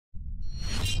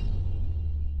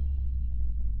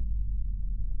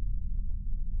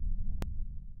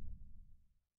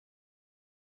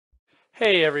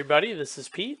Hey everybody, this is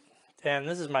Pete, and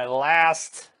this is my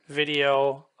last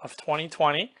video of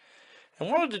 2020. I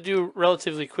wanted to do a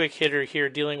relatively quick hitter here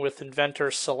dealing with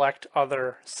Inventor Select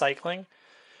Other Cycling.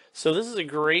 So this is a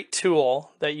great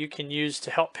tool that you can use to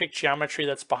help pick geometry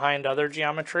that's behind other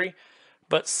geometry,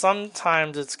 but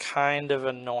sometimes it's kind of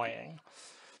annoying.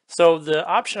 So the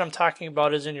option I'm talking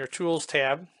about is in your Tools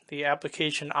tab, the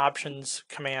Application Options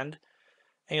command,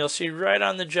 and you'll see right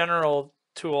on the General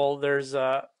tool there's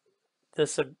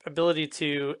this ability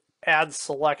to add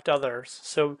select others.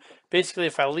 So basically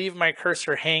if I leave my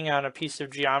cursor hanging on a piece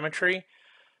of geometry,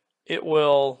 it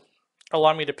will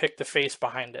allow me to pick the face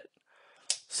behind it.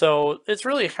 So it's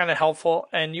really kind of helpful,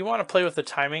 and you want to play with the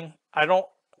timing. I don't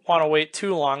want to wait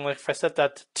too long. Like if I set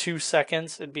that to 2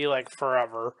 seconds, it'd be like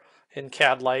forever in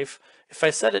CAD life. If I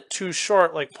set it too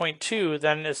short, like 0.2,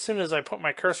 then as soon as I put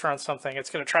my cursor on something, it's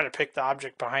going to try to pick the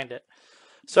object behind it.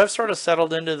 So I've sort of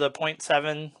settled into the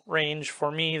 0.7 range.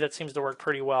 For me, that seems to work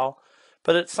pretty well,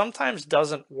 but it sometimes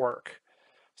doesn't work.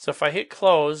 So if I hit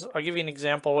close, I'll give you an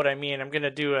example of what I mean. I'm going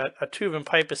to do a tube and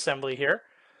pipe assembly here.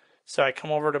 So I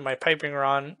come over to my piping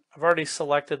run. I've already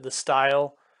selected the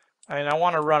style, and I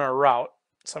want to run a route.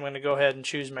 So I'm going to go ahead and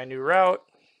choose my new route.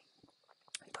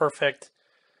 Perfect.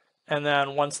 And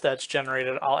then once that's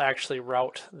generated, I'll actually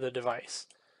route the device.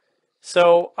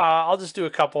 So I'll just do a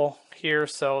couple here.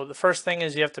 So the first thing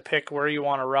is you have to pick where you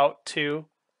want to route to.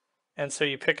 And so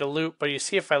you pick a loop, but you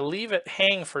see if I leave it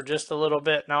hang for just a little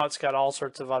bit, now it's got all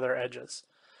sorts of other edges.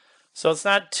 So it's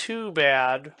not too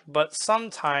bad, but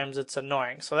sometimes it's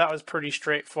annoying. So that was pretty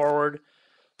straightforward.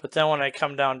 But then when I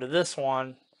come down to this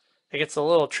one, it gets a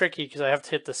little tricky because I have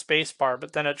to hit the space bar,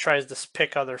 but then it tries to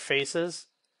pick other faces.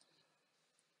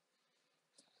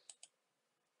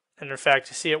 And in fact,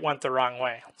 you see it went the wrong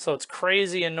way. So it's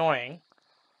crazy annoying.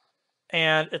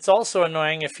 And it's also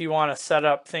annoying if you want to set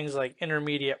up things like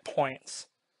intermediate points.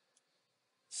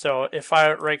 So if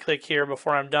I right click here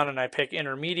before I'm done and I pick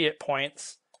intermediate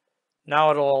points, now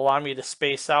it'll allow me to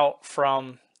space out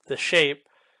from the shape,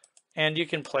 and you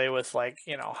can play with like,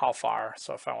 how far.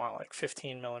 So if I want like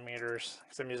 15 millimeters,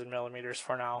 because I'm using millimeters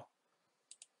for now,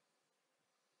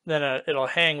 then it'll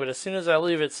hang. But as soon as I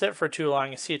leave it sit for too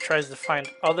long, you see it tries to find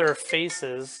other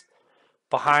faces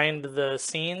behind the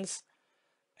scenes.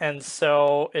 And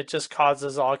so it just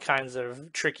causes all kinds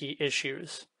of tricky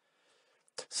issues.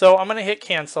 So I'm going to hit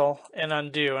cancel and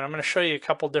undo, and I'm going to show you a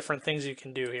couple different things you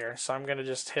can do here. So I'm going to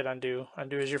just hit undo.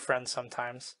 Undo is your friend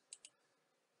sometimes.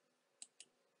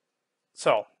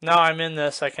 So now I'm in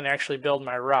this, I can actually build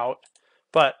my route,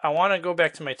 but I want to go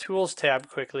back to my Tools tab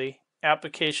quickly,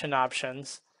 Application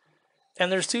Options, and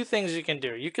there's two things you can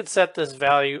do. You could set this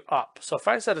value up. So if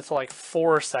I set it to like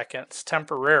 4 seconds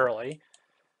temporarily,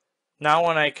 now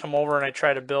when I come over and I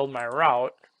try to build my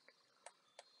route,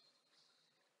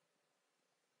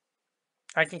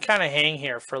 I can kind of hang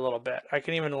here for a little bit. I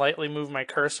can even lightly move my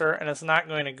cursor and it's not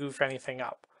going to goof anything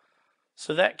up.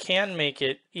 So that can make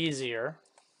it easier.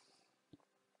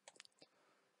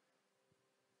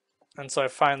 And so I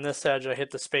find this edge, I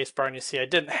hit the space bar, and you see I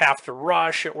didn't have to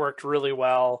rush, it worked really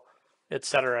well,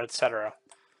 etc., etc.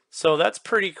 So that's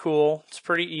pretty cool. It's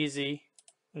pretty easy.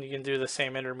 And you can do the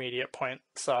same intermediate point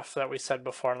stuff that we said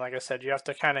before. And like I said, you have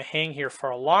to kind of hang here for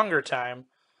a longer time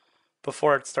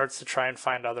before it starts to try and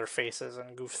find other faces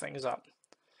and goof things up.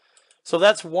 So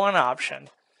that's one option.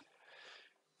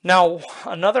 Now,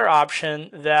 another option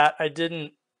that I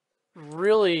didn't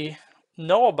really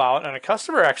know about, and a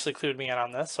customer actually clued me in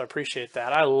on this, so I appreciate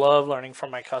that. I love learning from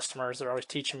my customers. They're always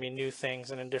teaching me new things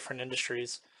and in different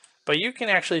industries. But you can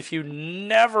actually, if you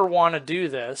never want to do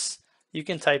this, you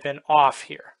can type in off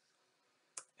here.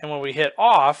 And when we hit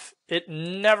off, it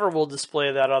never will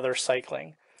display that other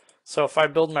cycling. So if I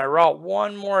build my route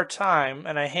one more time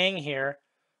and I hang here,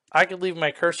 I could leave my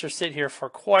cursor sit here for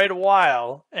quite a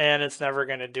while and it's never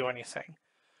going to do anything.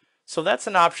 So that's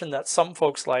an option that some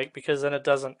folks like, because then it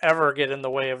doesn't ever get in the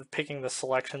way of picking the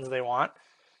selections they want.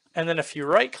 And then if you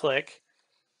right click,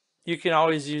 you can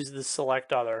always use the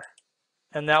select other,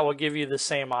 and that will give you the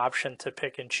same option to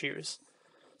pick and choose.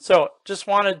 So just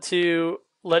wanted to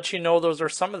let you know those are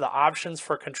some of the options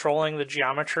for controlling the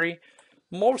geometry.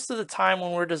 Most of the time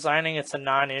when we're designing, it's a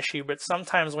non-issue, but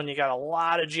sometimes when you got a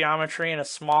lot of geometry in a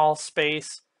small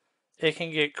space, it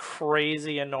can get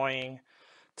crazy annoying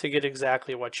to get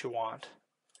exactly what you want.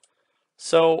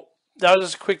 So that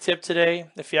was just a quick tip today.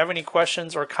 If you have any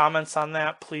questions or comments on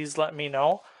that, please let me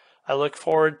know. I look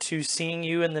forward to seeing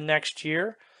you in the next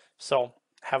year. So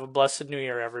have a blessed new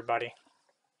year, everybody.